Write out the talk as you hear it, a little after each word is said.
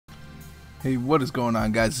Hey, what is going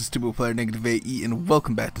on, guys? It's Stupid Player NegativeAE, and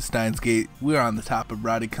welcome back to Steins. We're on the top of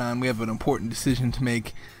Radicon. We have an important decision to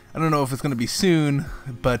make. I don't know if it's going to be soon,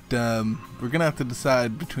 but we're going to have to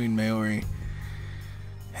decide between Mayuri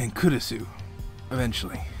and Kurusu,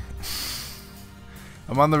 eventually.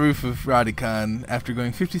 I'm on the roof of Radicon after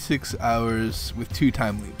going 56 hours with 2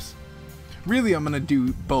 time leaps. Really, I'm going to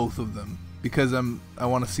do both of them, because I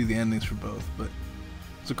want to see the endings for both, but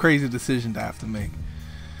it's a crazy decision to have to make.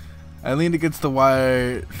 I leaned against the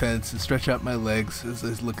wire fence and stretched out my legs as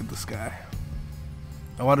I look at the sky.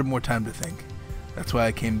 I wanted more time to think. That's why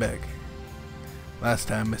I came back. Last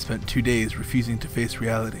time I spent 2 days refusing to face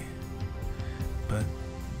reality. But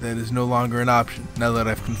that is no longer an option now that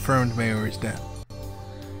I've confirmed Mayuri's death.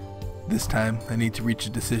 This time I need to reach a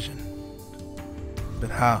decision. But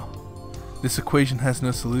how? This equation has no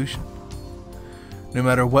solution. No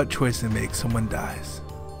matter what choice I make, someone dies.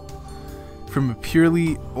 From a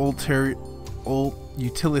purely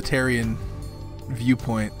utilitarian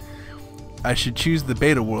viewpoint, I should choose the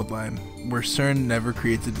beta world line, where CERN never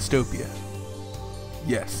creates a dystopia.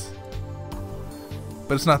 Yes.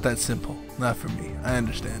 But it's not that simple. Not for me. I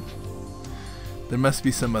understand. There must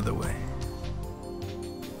be some other way.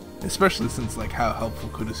 Especially since how helpful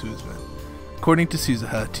Kurusu has been. According to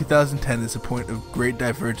Suzuha, 2010 is a point of great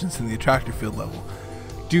divergence in the attractor field level.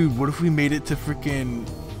 Dude, what if we made it to freaking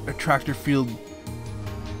attractor field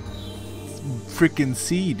freaking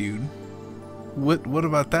C, dude? What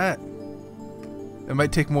about that? It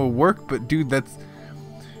might take more work, but dude,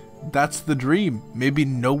 that's the dream. Maybe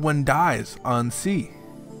no one dies on C.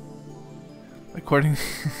 According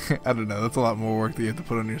I don't know, that's a lot more work that you have to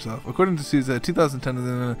put on yourself. According to Suzuha, 2010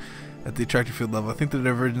 is at the attractor field level. I think the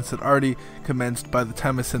divergence had already commenced by the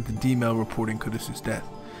time I sent the D-mail reporting Kurusu's death.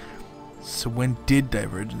 So when did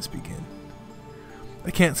divergence begin? I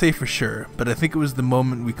can't say for sure, but I think it was the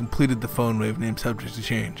moment we completed the phone wave named Subject to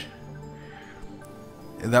Change.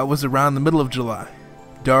 And that was around the middle of July.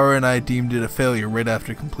 Dara and I deemed it a failure right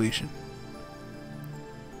after completion.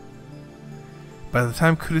 By the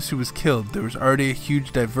time Kurusu was killed, there was already a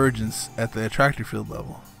huge divergence at the attractor field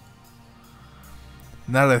level.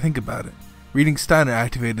 Now that I think about it, reading Steiner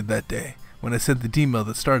activated that day, when I sent the D-mail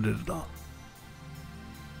that started it all.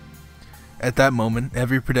 At that moment,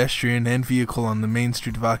 every pedestrian and vehicle on the main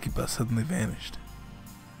street of Akiba suddenly vanished.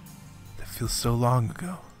 That feels so long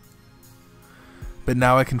ago. But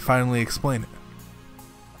now I can finally explain it.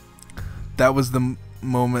 That was the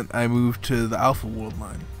moment I moved to the Alpha World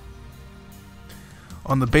line.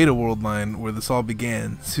 On the Beta World line, where this all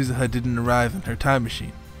began, Suzuha didn't arrive in her time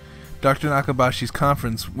machine. Dr. Nakabashi's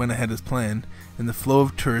conference went ahead as planned, and the flow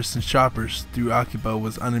of tourists and shoppers through Akiba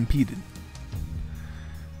was unimpeded.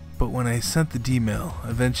 But when I sent the D-mail,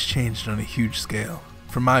 events changed on a huge scale,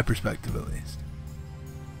 from my perspective at least.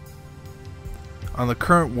 On the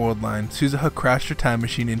current world line, Suzuha crashed her time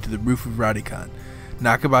machine into the roof of Radicon.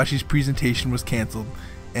 Nakabashi's presentation was cancelled,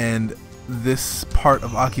 and this part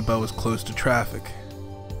of Akiba was closed to traffic.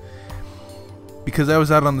 Because I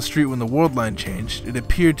was out on the street when the world line changed, it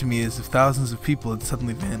appeared to me as if thousands of people had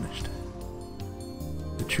suddenly vanished.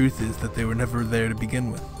 The truth is that they were never there to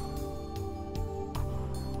begin with.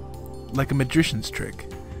 Like a magician's trick.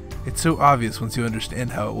 It's so obvious once you understand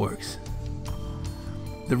how it works.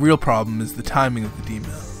 The real problem is the timing of the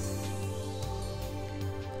D-mail.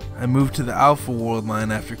 I moved to the Alpha World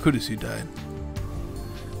line after Kurusu died.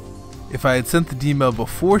 If I had sent the D-mail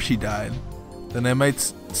before she died, then I might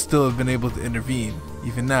still have been able to intervene,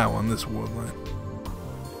 even now on this world line.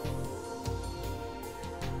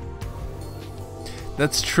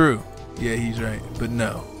 That's true. Yeah, he's right. But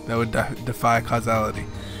no, that would defy causality.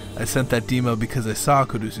 I sent that D-mail because I saw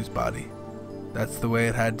Kurusu's body. That's the way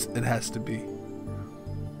it has to be.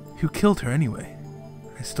 Who killed her anyway?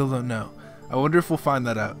 I still don't know. I wonder if we'll find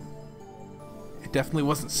that out. It definitely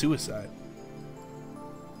wasn't suicide.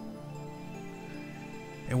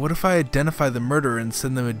 And what if I identify the murderer and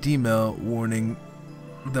send them a D-mail warning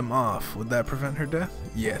them off? Would that prevent her death?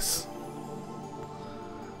 Yes.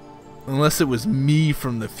 Unless it was me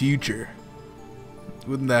from the future.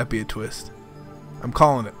 Wouldn't that be a twist? I'm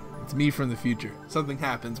calling it. It's me from the future. Something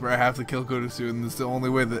happens where I have to kill Kurusu, and it's the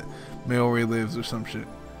only way that Mayuri lives or some shit.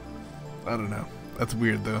 I don't know. That's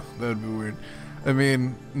weird though. That would be weird. I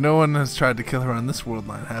mean, no one has tried to kill her on this world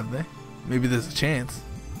line, have they? Maybe there's a chance.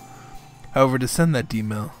 However, to send that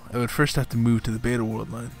D-mail, I would first have to move to the Beta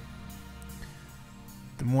world line.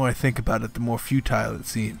 The more I think about it, the more futile it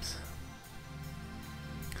seems.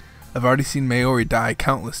 I've already seen Mayuri die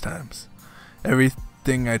countless times.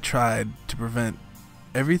 Everything I tried to prevent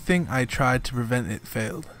it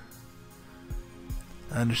failed.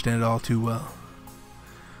 I understand it all too well.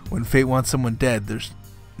 When fate wants someone dead, there's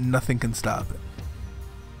nothing can stop it.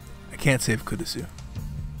 I can't save Kurusu.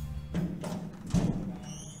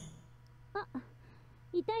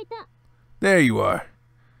 There you are.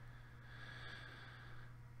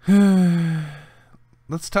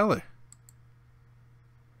 Let's tell her.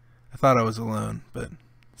 I thought I was alone, but it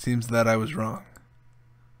seems that I was wrong.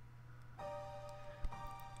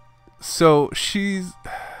 So she's...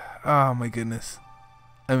 Oh my goodness.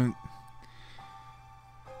 I mean...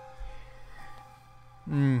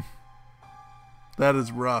 That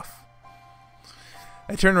is rough.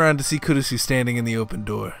 I turn around to see Kurusu standing in the open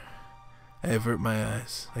door. I avert my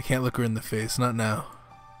eyes. I can't look her in the face, not now.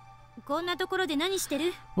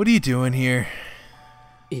 What are you doing here?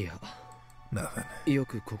 Nothing.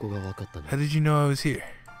 How did you know I was here?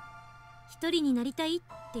 You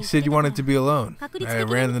said you wanted to be alone. I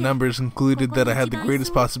ran the numbers and concluded that I had the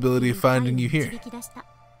greatest possibility of finding you here.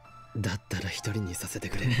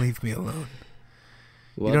 Leave me alone.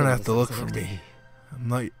 You don't have to look for me. I'm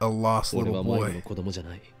not a lost little boy.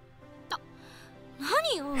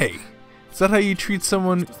 Hey, is that how you treat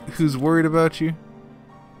someone who's worried about you?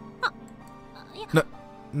 No,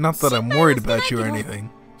 not that I'm worried about you or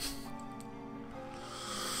anything.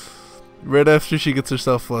 Right after she gets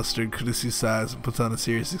herself flustered, Kurusu sighs and puts on a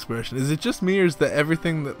serious expression. Is it just me, or is that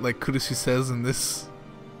everything that Kurusu says in this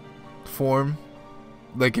form?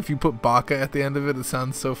 Like if you put baka at the end of it, it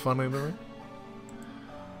sounds so funny to me.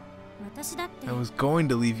 I was going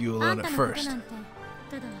to leave you alone at first,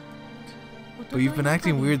 but you've been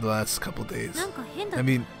acting weird the last couple days. I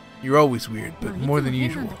mean, you're always weird, but more than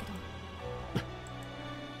usual.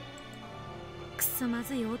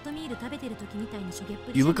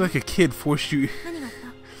 You look like a kid forced you.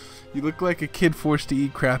 You look like a kid forced to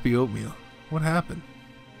eat crappy oatmeal. What happened?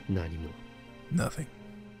 Nothing.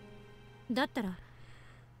 Then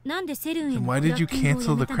why did you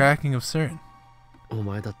cancel the cracking of CERN? You're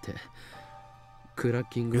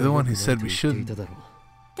the one who said we shouldn't.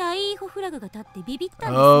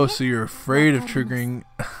 Oh, so you're afraid of triggering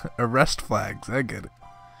arrest flags. I get it.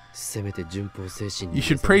 You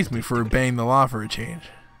should praise me for obeying the law for a change.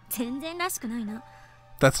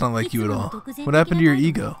 That's not like you at all. What happened to your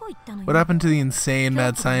ego? What happened to the insane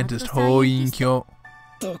mad scientist Ho In-kyo?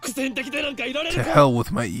 To hell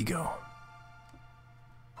with my ego.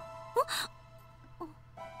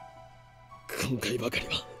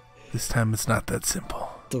 This time it's not that simple.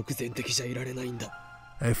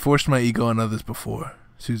 I have forced my ego on others before.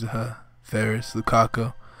 Suzuha, Ferris,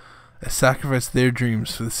 Lukaku. I sacrificed their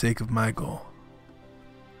dreams for the sake of my goal.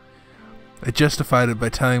 I justified it by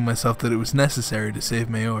telling myself that it was necessary to save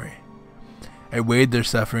Mayuri. I weighed their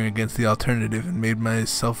suffering against the alternative and made my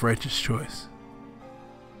self-righteous choice.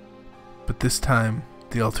 But this time,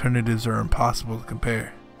 the alternatives are impossible to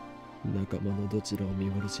compare.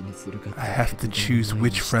 I have to choose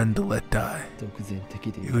which friend to let die.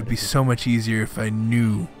 It would be so much easier if I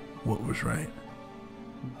knew what was right.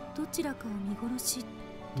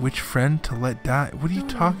 Which friend to let die? What are you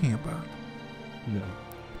talking about? No.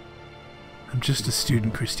 I'm just a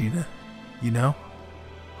student, Christina. You know?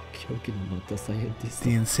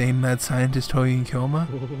 The insane mad scientist Ho In-kyo?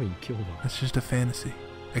 That's just a fantasy.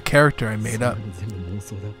 A character I made up.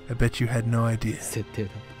 I bet you had no idea.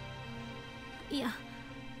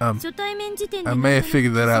 I may have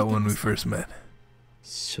figured that out when we first met.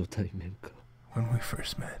 When we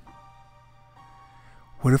first met.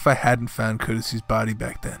 What if I hadn't found Kurusu's body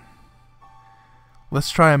back then?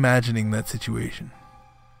 Let's try imagining that situation.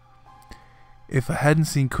 If I hadn't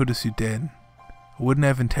seen Kurusu dead, I wouldn't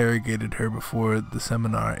have interrogated her before the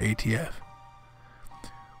seminar ATF.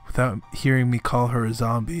 Without hearing me call her a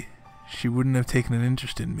zombie, she wouldn't have taken an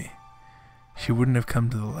interest in me. She wouldn't have come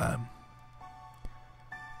to the lab.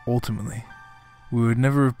 Ultimately, we would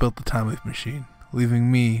never have built the time loop machine,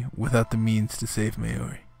 leaving me without the means to save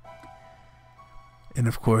Mayuri. And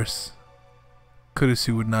of course,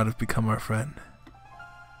 Kurusu would not have become our friend.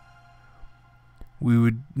 We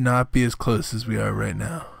would not be as close as we are right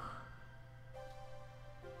now.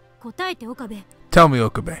 Tell me,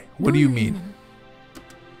 Okabe, what do you mean?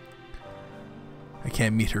 I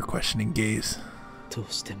can't meet her questioning gaze.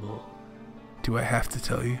 Do I have to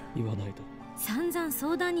tell you? You've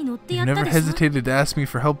never hesitated to ask me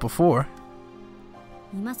for help before.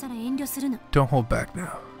 Don't hold back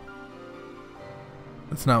now.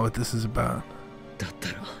 That's not what this is about.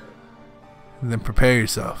 Then prepare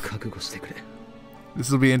yourself.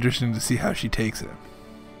 This will be interesting to see how she takes it.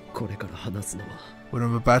 What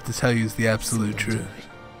I'm about to tell you is the absolute truth.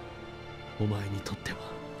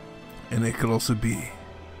 And it could also be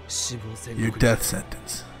your death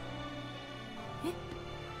sentence.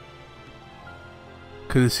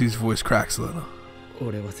 Kurusu's voice cracks a little.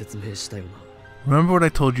 Remember what I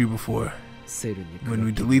told you before? When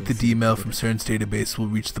we delete the D-mail from CERN's database, we'll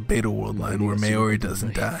reach the beta world line where Mayuri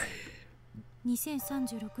doesn't die.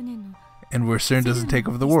 And where CERN doesn't take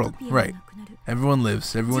over the world. Right. Everyone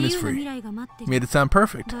lives. Everyone is free. Made it sound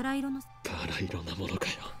perfect.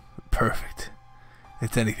 Perfect.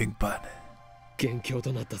 It's anything but.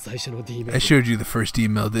 I showed you the first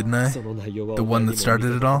email, didn't I? The one that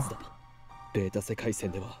started it all?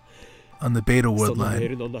 On the beta world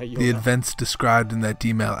line, the events described in that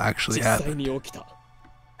email actually happened.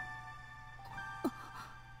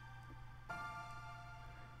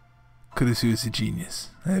 Kurusu is a genius.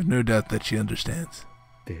 I have no doubt that she understands.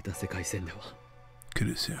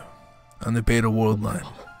 Kurusu, on the beta world line,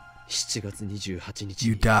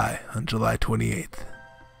 you die on July 28th.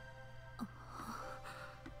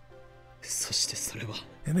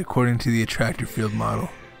 And according to the attractor field model,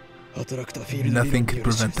 nothing could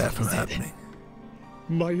prevent that from happening.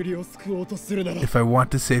 If I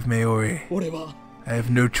want to save Mayuri, I have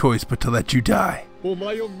no choice but to let you die.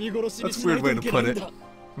 That's a weird way to put it.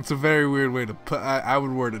 It's a very weird way to put it. I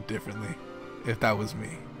would word it differently if that was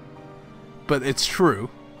me. But it's true.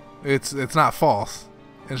 It's not false.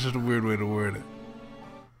 It's just a weird way to word it.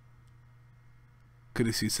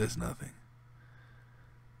 Kurusu says nothing.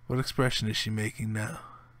 What expression is she making now?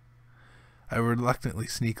 I reluctantly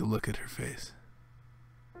sneak a look at her face.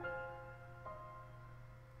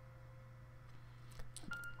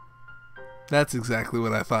 That's exactly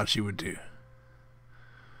what I thought she would do.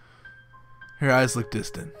 Her eyes look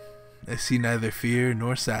distant. I see neither fear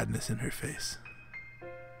nor sadness in her face.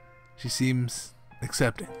 She seems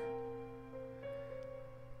accepting.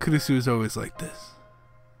 Kurusu is always like this.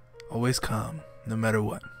 Always calm, no matter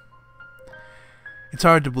what. It's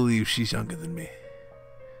hard to believe she's younger than me.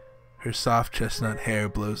 Her soft chestnut hair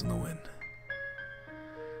blows in the wind.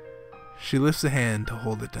 She lifts a hand to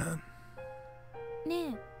hold it down.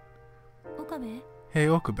 Hey,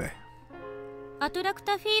 Okabe.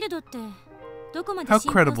 How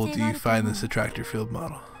credible do you find this attractor field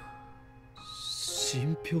model?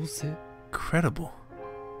 Credible?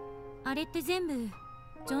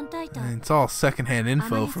 It's all secondhand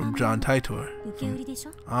info from John Taitor, from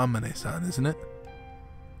Amane-san, isn't it?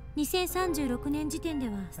 I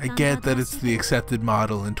get that it's the accepted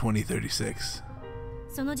model in 2036.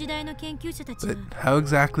 But how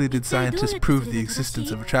exactly did scientists prove the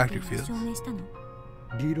existence of attractor fields? Are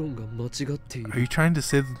you trying to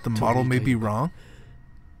say that the model may be wrong?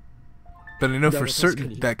 But I know for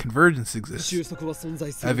certain that convergence exists.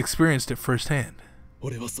 I've experienced it firsthand.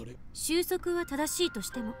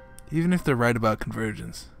 Even if they're right about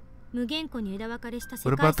convergence,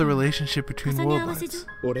 what about the relationship between world lines?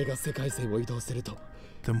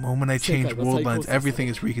 The moment I change world lines, everything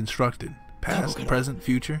is reconstructed. Past, present,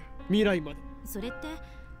 future. But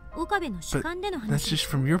that's just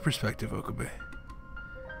from your perspective, Okabe.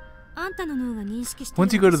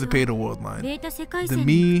 Once you go to the beta world line, the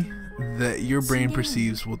me that your brain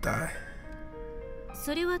perceives will die.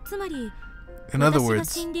 In other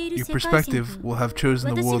words, your perspective will have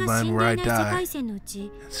chosen the world line where I die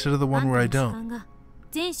instead of the one where I don't.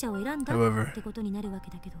 However,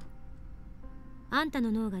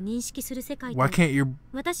 why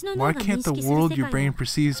can't the world your brain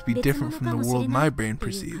perceives be different from the world my brain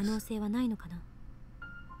perceives?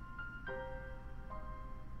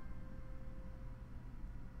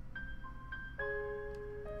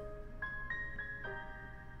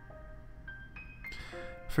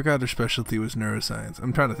 I forgot her specialty was neuroscience.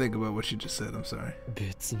 I'm trying to think about what she just said. I'm sorry.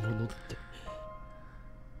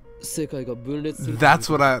 That's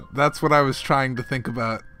what I was trying to think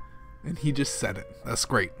about, and he just said it. That's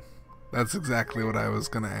great. That's exactly what I was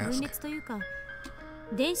gonna ask.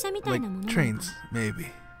 Like trains, maybe.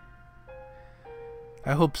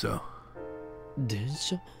 I hope so.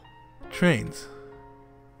 Trains.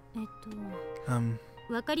 Let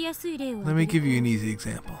me give you an easy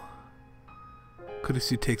example.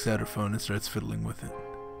 Kurusu takes out her phone and starts fiddling with it.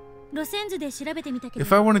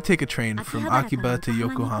 If I want to take a train from Akiba to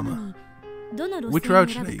Yokohama, which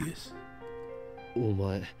route should I use?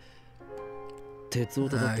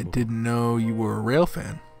 I didn't know you were a rail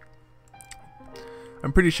fan.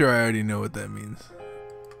 I'm pretty sure I already know what that means.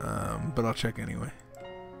 But I'll check anyway.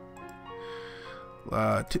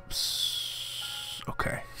 Tips.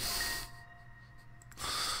 Okay.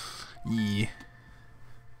 Yeah.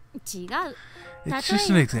 It's just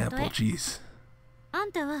an example, jeez.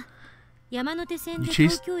 You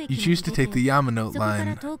choose to take the Yamanote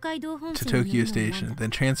line to Tokyo Station, then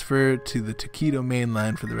transfer to the Tokido main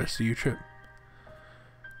line for the rest of your trip.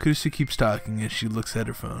 Kurusu keeps talking as she looks at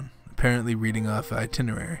her phone. apparently reading off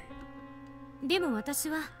itinerary. But I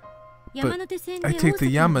take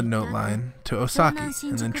the Yamano line to Osaki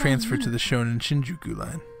and then transfer to the Shonan Shinjuku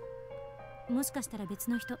line.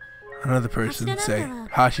 Another person, say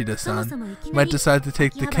Hashida-san, might decide to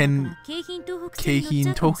take the Keihin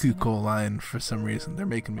Tokuko line for some reason. They're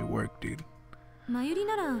making me work, dude. And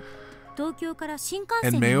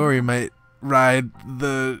Mayuri might ride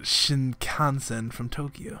the Shinkansen from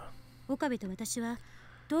Tokyo.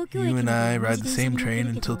 You and I ride the same train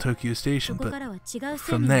until Tokyo Station, but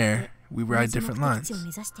from there, we ride different lines,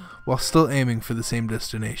 while still aiming for the same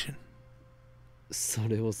destination.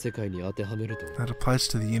 That applies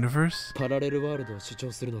to the universe?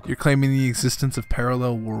 You're claiming the existence of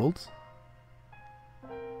parallel worlds?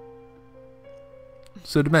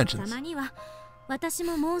 So dimensions. I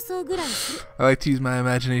like to use my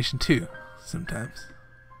imagination too, sometimes.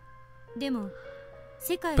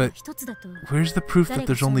 But where's the proof that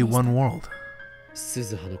there's only one world?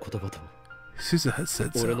 Suzuha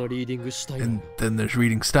said so. And then there's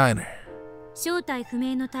reading Steiner. In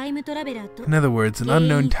other words, an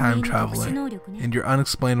unknown time traveler and your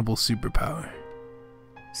unexplainable superpower.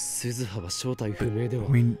 But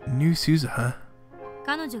we knew Suzuha.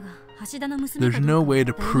 There's no way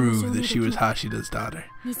to prove that she was Hashida's daughter,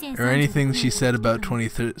 or anything she said about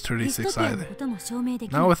 2036 either.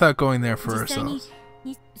 Not without going there for ourselves.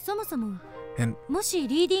 And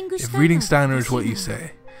if reading Steiner is what you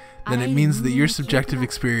say, then it means that your subjective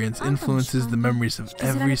experience influences the memories of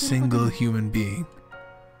every single human being.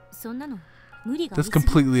 That's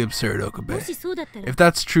completely absurd, Okabe. If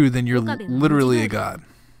that's true, then you're literally a god.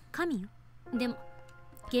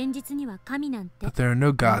 But there are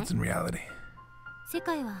no gods in reality.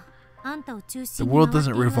 The world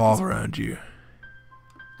doesn't revolve around you.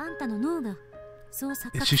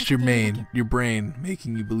 It's just your brain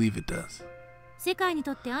making you believe it does. If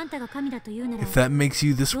that makes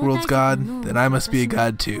you this world's god, then I must be a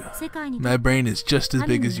god too. My brain is just as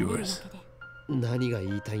big as yours.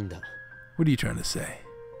 What are you trying to say?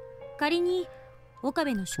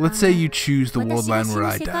 Let's say you choose the world line where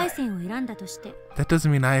I die. That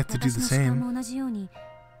doesn't mean I have to do the same.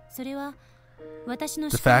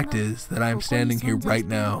 The fact is that I am standing here right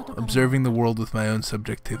now, observing the world with my own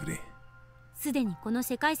subjectivity.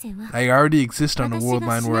 I already exist on a world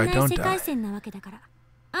line where I don't die.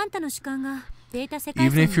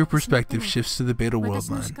 Even if your perspective shifts to the beta world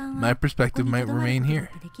line, my perspective might remain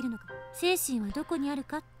here.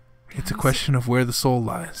 It's a question of where the soul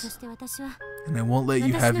lies, and I won't let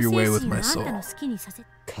you have your way with my soul.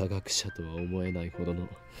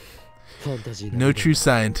 No true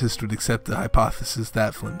scientist would accept a hypothesis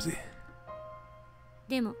that flimsy.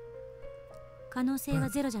 But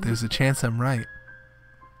there's a chance I'm right.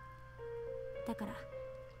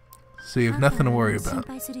 So you have nothing to worry about.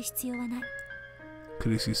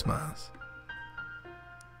 Kurusu smiles.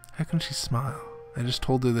 How can she smile? I just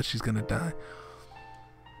told her that she's gonna die.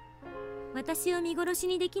 The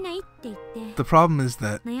problem is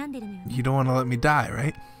that you don't want to let me die,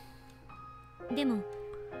 right?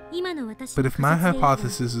 But if my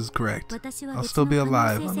hypothesis is correct, I'll still be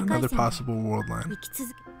alive on another possible world line.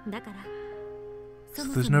 So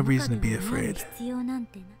there's no reason to be afraid.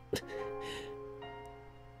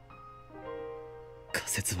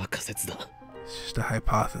 It's just a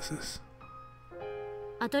hypothesis.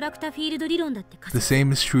 The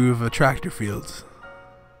same is true of attractor fields.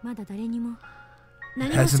 It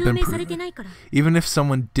hasn't been proven. Even if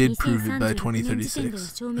someone did prove it by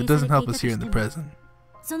 2036, it doesn't help us here in the present.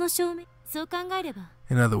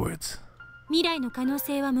 In other words,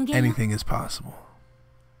 anything is possible.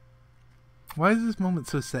 Why is this moment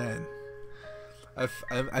so sad?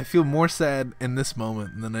 I feel more sad in this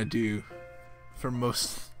moment than I do for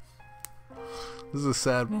most. This is a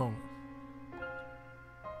sad moment.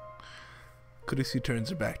 Kurusu turns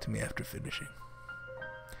her back to me after finishing.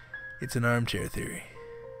 It's an armchair theory.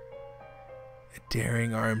 A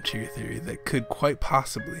daring armchair theory that could quite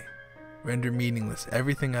possibly render meaningless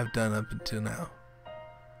everything I've done up until now.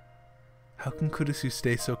 How can Kurusu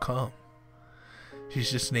stay so calm? She's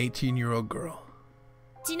just an 18-year-old girl.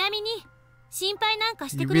 You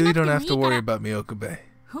really don't have to worry about me, Okabe.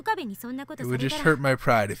 It would just hurt my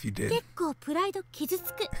pride if you did.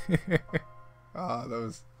 Ah, that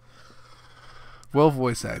was well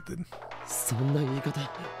voice acted.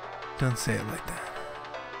 Don't say it like that.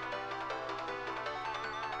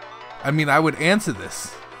 I mean, I would answer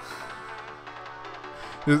this.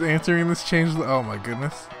 Does answering this change the... Oh my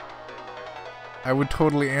goodness. I would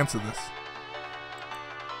totally answer this.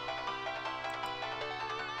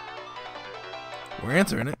 We're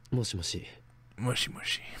answering it. Moshi moshi. Moshi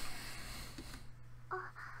moshi.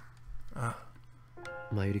 Ah.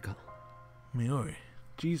 Mayuri ka? Mayuri.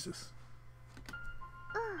 Jesus.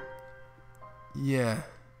 Yeah.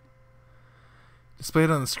 Displayed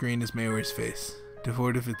on the screen is Mayuri's face,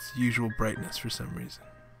 devoid of its usual brightness for some reason.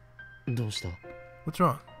 どうした? What's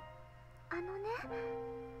wrong?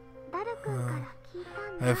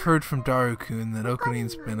 I've heard from Daru-kun that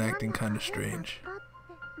Okarin's been acting kinda strange.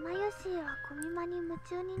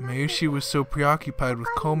 Mayushii was so preoccupied with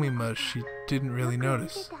Komima she didn't really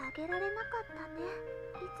notice.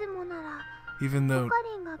 Even though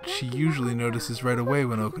she usually notices right away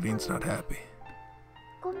when Okarin's not happy.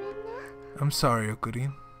 I'm sorry,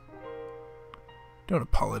 Okarin. Don't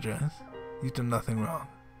apologize. You've done nothing wrong.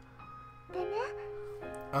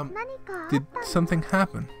 Did something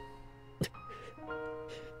happen?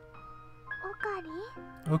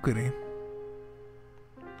 Okarin?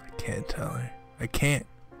 I can't tell her. I can't.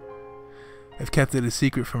 I've kept it a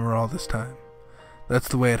secret from her all this time. That's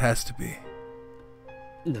the way it has to be.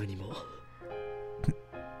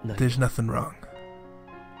 There's nothing wrong.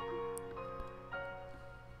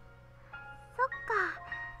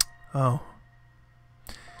 Oh.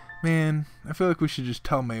 Man, I feel like we should just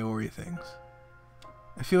tell Mayuri things.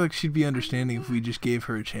 I feel like she'd be understanding if we just gave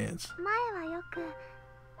her a chance.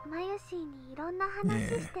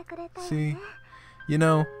 Yeah. See? You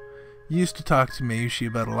know, you used to talk to Mayushii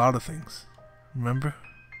about a lot of things. Remember?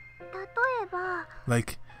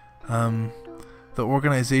 Like, the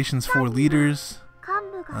organization's 4 leaders,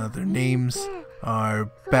 their names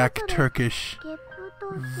are Back Turkish,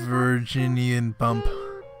 Virginian Bump,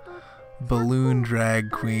 Balloon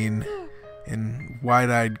Drag Queen, and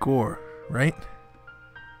Wide-Eyed Gore, right?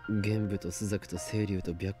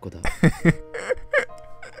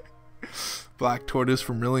 Black Tortoise,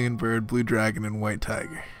 Vermilion Bird, Blue Dragon, and White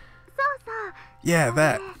Tiger. Yeah,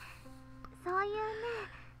 that.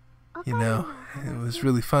 You know, it was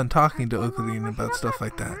really fun talking to Okarin about stuff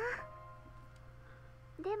like that.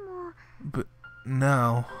 But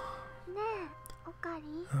now,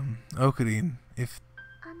 Okarin, if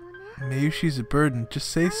Mayushii's a burden, just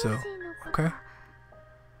say so, okay?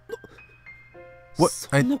 What?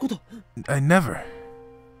 I never.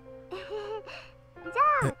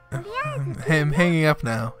 Hey, I'm hanging up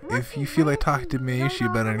now. If you feel like talking to Mayushii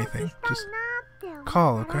about anything, just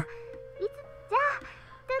call, okay?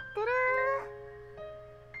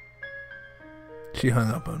 She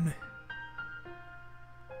hung up on me.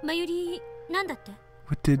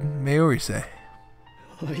 What did Mayuri say?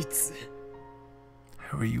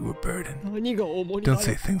 How are you a burden? Don't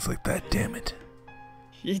say things like that, damn it.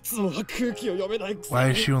 Why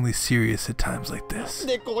is she only serious at times like this?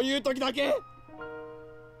 A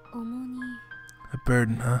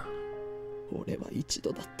burden, huh?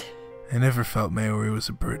 I never felt Mayuri was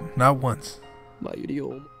a burden. Not once.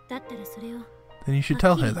 Then you should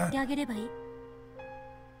tell her that.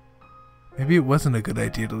 Maybe it wasn't a good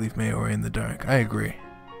idea to leave Mayuri in the dark. I agree.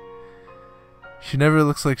 She never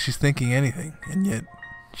looks like she's thinking anything, and yet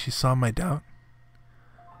she saw my doubt.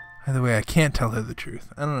 Either way, I can't tell her the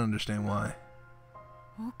truth. I don't understand why.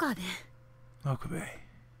 Okabe.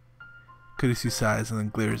 Kurisu sighs and then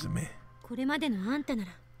glares at me.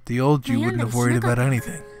 The old you wouldn't have worried about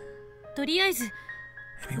anything.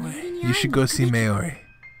 Anyway, you should go see Mayuri.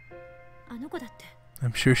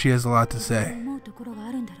 I'm sure she has a lot to say.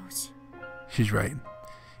 She's right.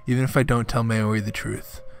 Even if I don't tell Mayuri the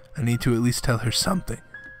truth, I need to at least tell her something.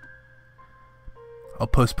 I'll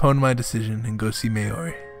postpone my decision and go see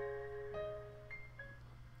Mayuri.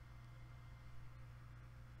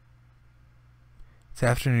 It's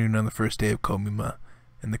afternoon on the first day of Komima,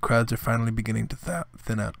 and the crowds are finally beginning to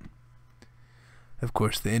thin out. Of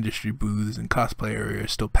course, the industry booths and cosplay area are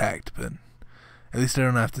still packed, but at least I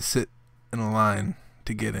don't have to sit in a line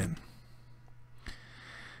to get in.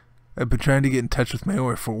 I've been trying to get in touch with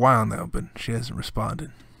Mayuri for a while now, but she hasn't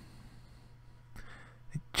responded.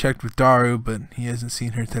 I checked with Daru, but he hasn't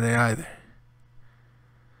seen her today either.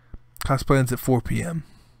 Cosplay ends at 4 p.m.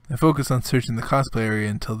 I focus on searching the cosplay area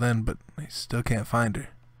until then, but I still can't find her.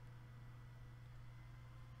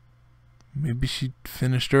 Maybe she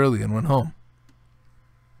finished early and went home.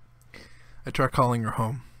 I try calling her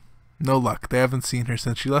home. No luck. They haven't seen her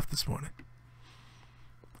since she left this morning.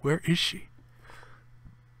 Where is she?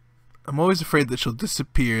 I'm always afraid that she'll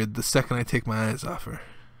disappear the second I take my eyes off her.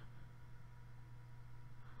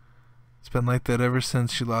 It's been like that ever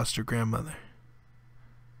since she lost her grandmother.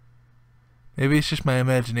 Maybe it's just my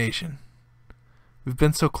imagination. We've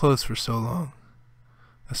been so close for so long.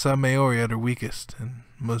 I saw Mayuri at her weakest and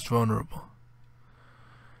most vulnerable.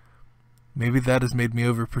 Maybe that has made me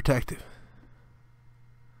overprotective.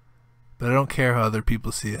 But I don't care how other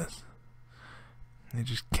people see us. I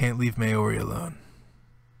just can't leave Mayuri alone.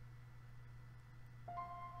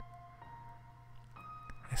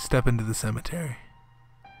 I step into the cemetery,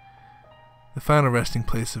 the final resting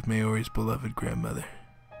place of Mayuri's beloved grandmother.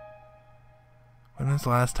 When was the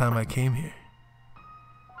last time I came here?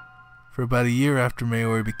 For about a year after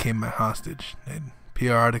Mayuri became my hostage, I'd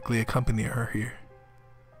periodically accompany her here.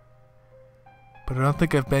 But I don't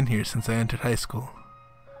think I've been here since I entered high school,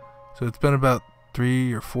 so it's been about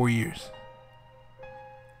 3 or 4 years.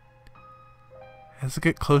 As I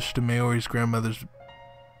get closer to Mayuri's grandmother's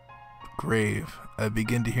grave, I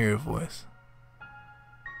begin to hear a voice.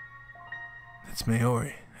 It's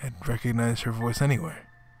Mayuri. I'd recognize her voice anywhere.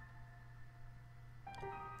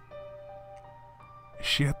 Is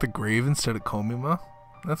she at the grave instead of Komima?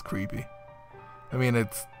 That's creepy. I mean,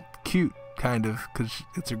 it's cute, kind of, because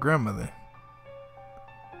it's her grandmother.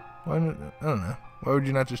 Why not, I don't know. Why would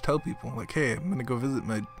you not just tell people, like, hey, I'm gonna go visit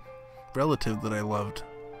my relative that I loved?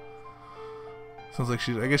 Sounds like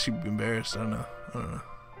I guess she'd be embarrassed. I don't know.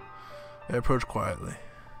 I approach quietly.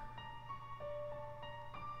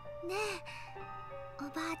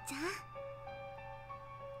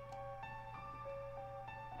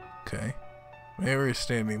 Okay. Mayuri is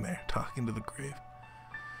standing there, talking to the grave.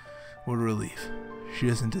 What a relief. She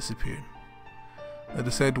hasn't disappeared. I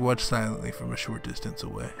decide to watch silently from a short distance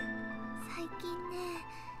away.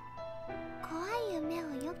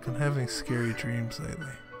 I've been having scary dreams lately.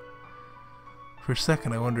 For a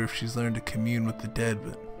second I wonder if she's learned to commune with the dead,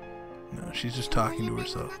 but no, she's just talking to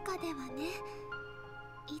herself.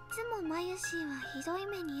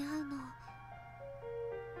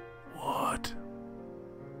 What?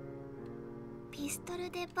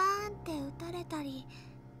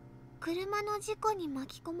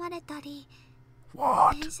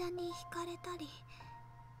 What?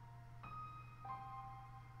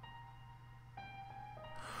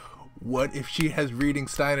 What if she has reading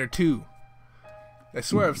Steiner too? I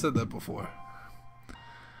swear I've said that before.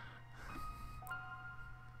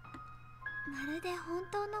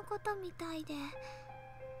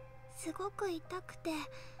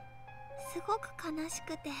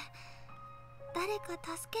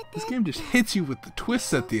 This game just hits you with the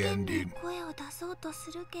twists at the end, dude.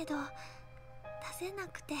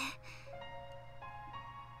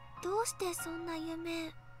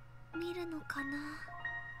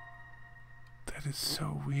 That is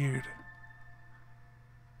so weird.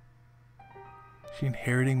 Is she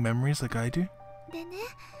inheriting memories like I do?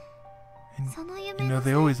 And you know,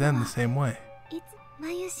 they always end the same way.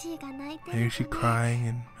 Mayushii crying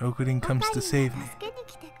and Okurin comes to save me.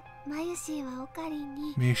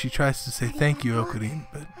 Mayushii tries to say thank you, Okurin,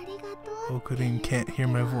 but Okurin can't hear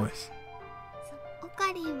my voice.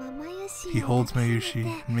 He holds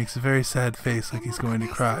Mayushii and makes a very sad face like he's going to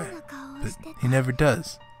cry, but he never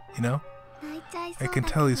does, you know? I can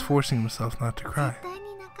tell he's forcing himself not to cry.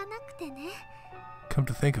 Come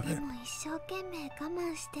to think of it,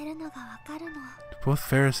 both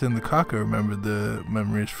Ferris and the Kaka remembered the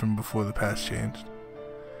memories from before the past changed.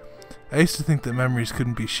 I used to think that memories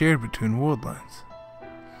couldn't be shared between world lines.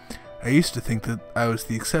 I used to think that I was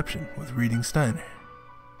the exception with reading Steiner.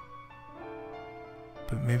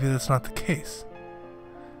 But maybe that's not the case.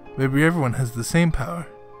 Maybe everyone has the same power,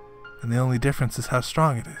 and the only difference is how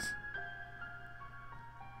strong it is.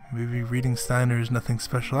 Maybe reading Steiner is nothing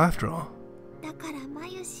special after all.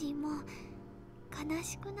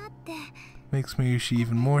 Makes Mayushii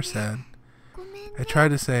even more sad. I try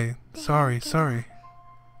to say, sorry,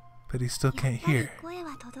 but he still can't hear.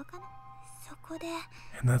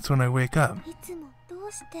 And that's when I wake up.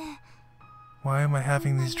 Why am I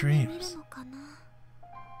having these dreams?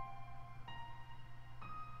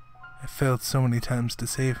 I failed so many times to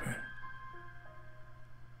save her.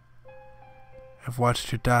 I've watched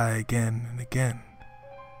her die again and again.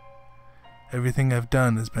 Everything I've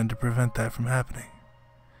done has been to prevent that from happening.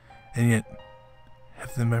 And yet,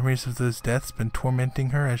 have the memories of those deaths been tormenting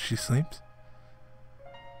her as she sleeps?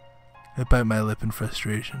 I bite my lip in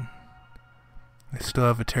frustration. I still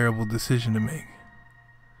have a terrible decision to make.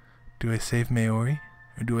 Do I save Mayuri,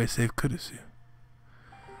 or do I save Kurusu?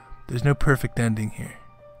 There's no perfect ending here.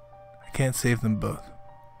 I can't save them both.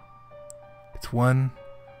 It's one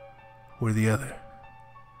or the other.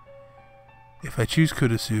 If I choose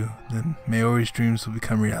Kurusu, then Mayuri's dreams will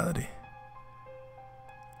become reality.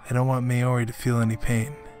 I don't want Mayuri to feel any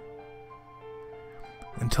pain.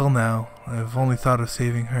 Until now, I've only thought of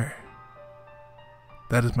saving her.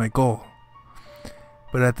 That is my goal.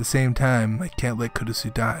 But at the same time, I can't let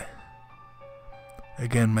Kurusu die.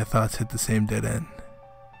 Again, my thoughts hit the same dead end.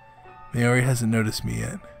 Mayuri hasn't noticed me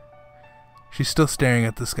yet. She's still staring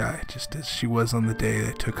at the sky, just as she was on the day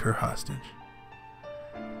I took her hostage.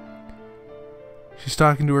 She's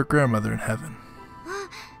talking to her grandmother in heaven.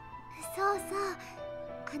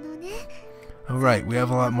 Oh right, we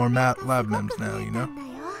have a lot more lab members now, you know?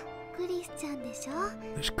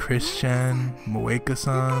 There's Chris-chan,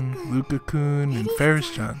 Moeka-san, Luka-kun, and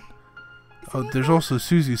Ferris-chan. Oh, there's also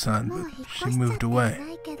Suzu-san, but she moved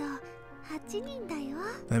away.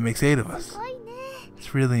 That makes 8 of us.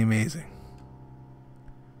 It's really amazing.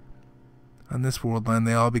 On this world line,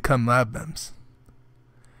 they all become lab mems.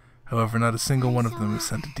 However, not a single one of them is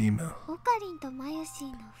sent a D-mail.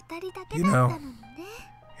 You know,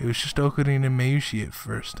 it was just Okarin and Mayushii at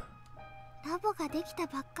first.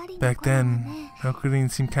 Back then, Okarin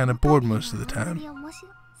seemed kind of bored most of the time.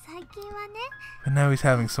 But now he's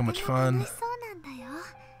having so much fun.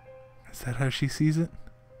 Is that how she sees it?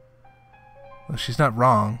 Well, she's not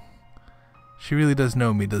wrong. She really does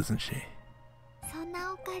know me, doesn't she?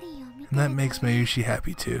 And that makes Mayushii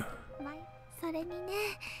happy too.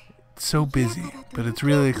 It's so busy, but it's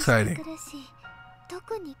really exciting.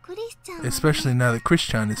 Especially now that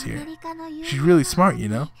Chris-chan is here. She's really smart, you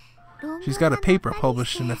know? She's got a paper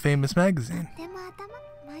published in a famous magazine.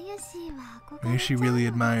 Mayushii really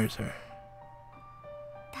admires her.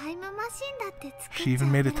 She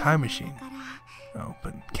even made a time machine. Oh,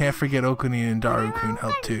 but can't forget Okarin and Daru-kun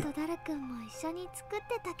helped too.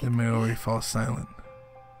 Then Mayuri falls silent.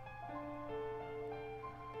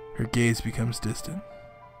 Her gaze becomes distant.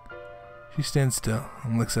 She stands still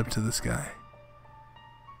and looks up to the sky.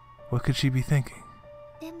 What could she be thinking?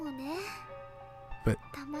 But,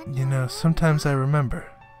 you know, sometimes I remember.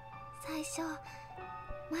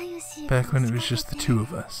 Back when it was just the 2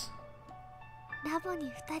 of us.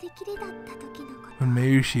 When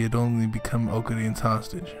Mayushii had only become Okarin's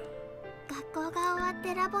hostage.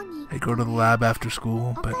 I'd go to the lab after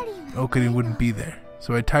school, but Okarin wouldn't be there,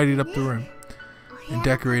 so I tidied up the room and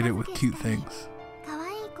decorated it with cute things.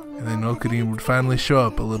 And then Okarin would finally show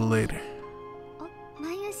up a little later.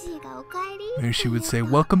 Mayushii would say,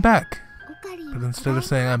 "Welcome back!" But instead of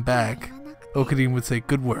saying I'm back, Okarin would say,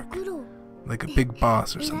 "Good work," like a big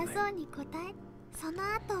boss or something.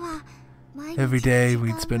 Every day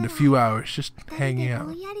we'd spend a few hours just hanging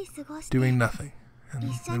out, doing nothing,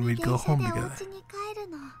 and then we'd go home together.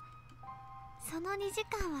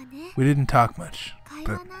 We didn't talk much,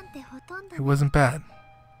 but it wasn't bad.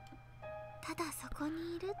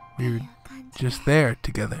 We were just there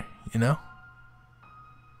together, you know?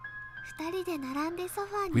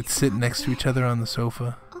 We'd sit next to each other on the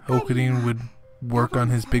sofa. Okarin would work on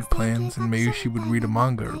his big plans, and Mayushii would read a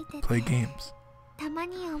manga or play games.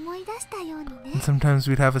 And sometimes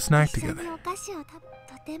we'd have a snack together.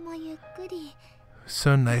 It was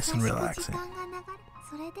so nice and relaxing.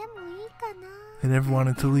 I never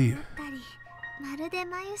wanted to leave.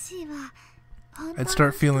 I'd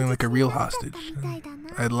start feeling like a real hostage.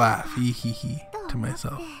 I'd laugh, hee hee hee, to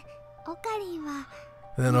myself.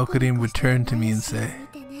 And then Okarin would turn to me and say,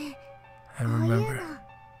 "I remember."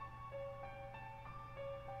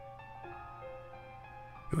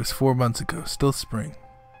 It was 4 months ago, still spring.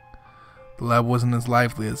 The lab wasn't as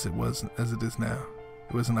lively as it is now.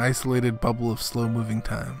 It was an isolated bubble of slow-moving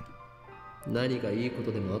time.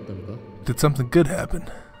 Did something good happen?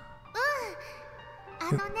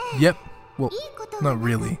 Yep. Well, not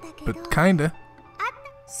really, but kinda.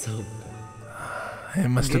 It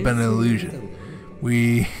must have been an illusion.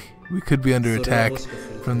 We could be under attack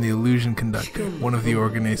from the illusion conductor, one of the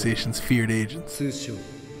organization's feared agents.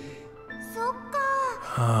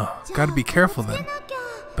 Gotta be careful then.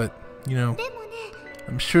 But, you know,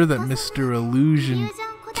 I'm sure that Mr. Illusion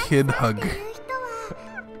Kid Hugger.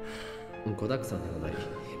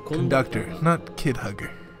 Conductor, not Kid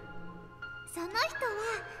Hugger.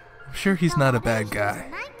 I'm sure he's not a bad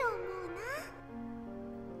guy.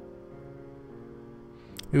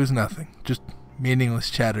 It was nothing, just meaningless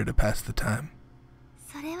chatter to pass the time.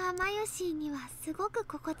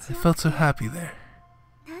 I felt so happy there.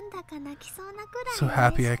 So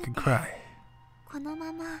happy I could cry.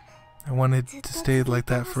 I wanted to stay like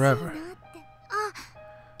that forever.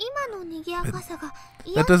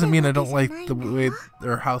 But that doesn't mean I don't like the way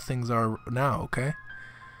or how things are now, okay?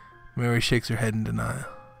 Mary shakes her head in denial.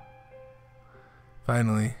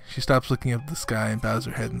 Finally, she stops looking up at the sky and bows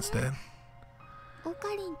her head instead.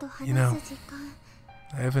 You know,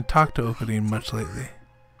 I haven't talked to Okarin much lately.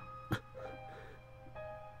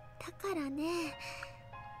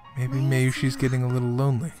 Maybe Mayushii's getting a little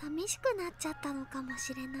lonely.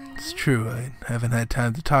 It's true, I haven't had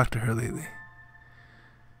time to talk to her lately.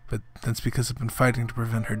 But that's because I've been fighting to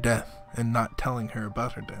prevent her death, and not telling her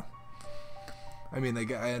about her death. I mean,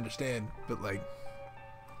 I understand, but like,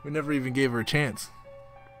 we never even gave her a chance.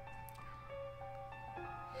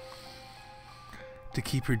 to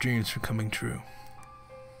keep her dreams from coming true.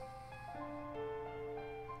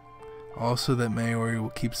 Also that Mayuri will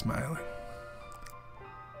keep smiling.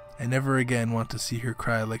 I never again want to see her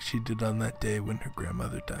cry like she did on that day when her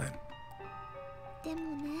grandmother died.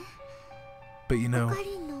 But you know,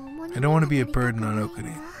 I don't want to be a burden on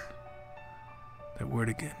Okarin. That word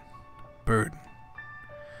again. Burden.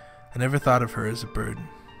 I never thought of her as a burden.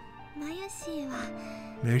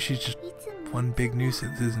 Mayushii's just one big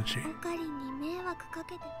nuisance, isn't she?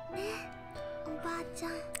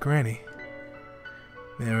 Granny.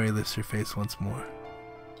 Mayuri lifts her face once more.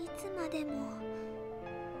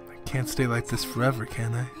 I can't stay like this forever,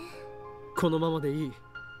 can I?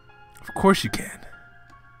 Of course you can.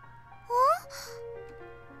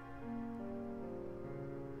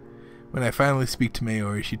 When I finally speak to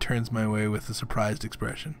Mayuri, she turns my way with a surprised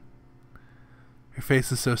expression. Her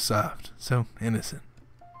face is so soft, so innocent.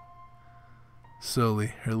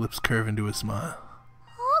 Slowly, her lips curve into a smile.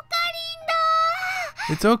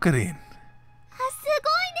 It's Okarin!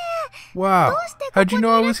 Wow! How'd you know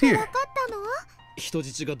I was here?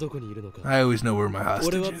 I always know where my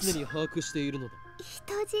hostage is.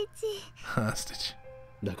 Hostage.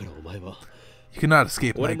 You cannot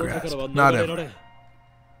escape my grasp. Not ever.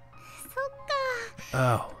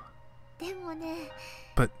 Oh.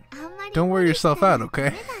 But don't wear yourself out,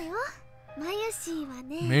 okay?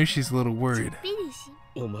 Mayushii's a little worried.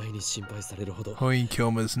 Hoin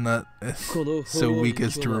Kyoma's not so weak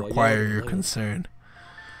as to require your concern.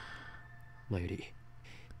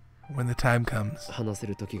 When the time comes, I'll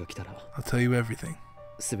tell you everything.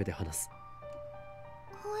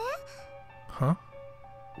 Huh?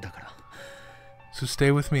 So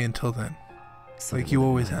stay with me until then, like you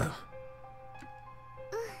always have.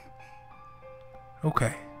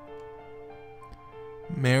 Okay.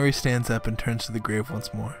 Mary stands up and turns to the grave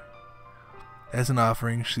once more. As an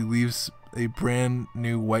offering, she leaves a brand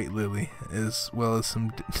new white lily, as well as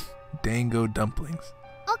some dango dumplings.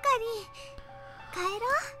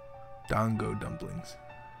 Dango dumplings.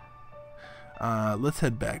 Let's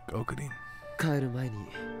head back, Okarin.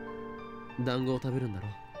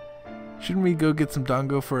 Shouldn't we go get some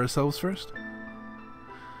dango for ourselves first?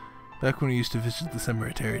 Back when we used to visit the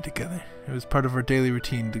cemetery together, it was part of our daily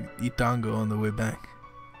routine to eat dango on the way back.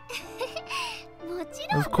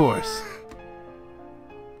 Of course.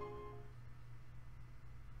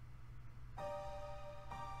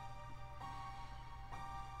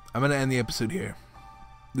 I'm going to end the episode here.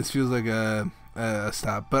 This feels like a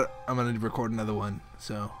stop, but I'm going to record another one,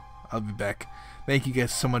 so I'll be back. Thank you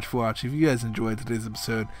guys so much for watching. If you guys enjoyed today's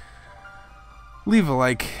episode, leave a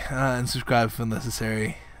like and subscribe if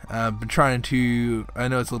necessary. I've been trying to, I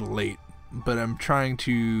know it's a little late, but I'm trying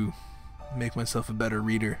to make myself a better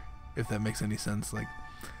reader, if that makes any sense. Like,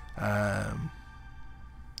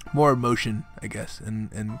 more emotion, I guess, and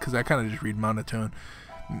because I kind of just read monotone.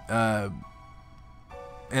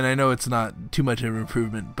 And I know it's not too much of an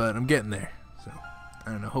improvement, but I'm getting there. So,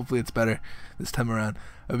 I don't know. Hopefully it's better this time around.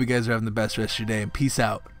 I hope you guys are having the best rest of your day, and peace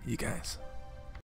out, you guys.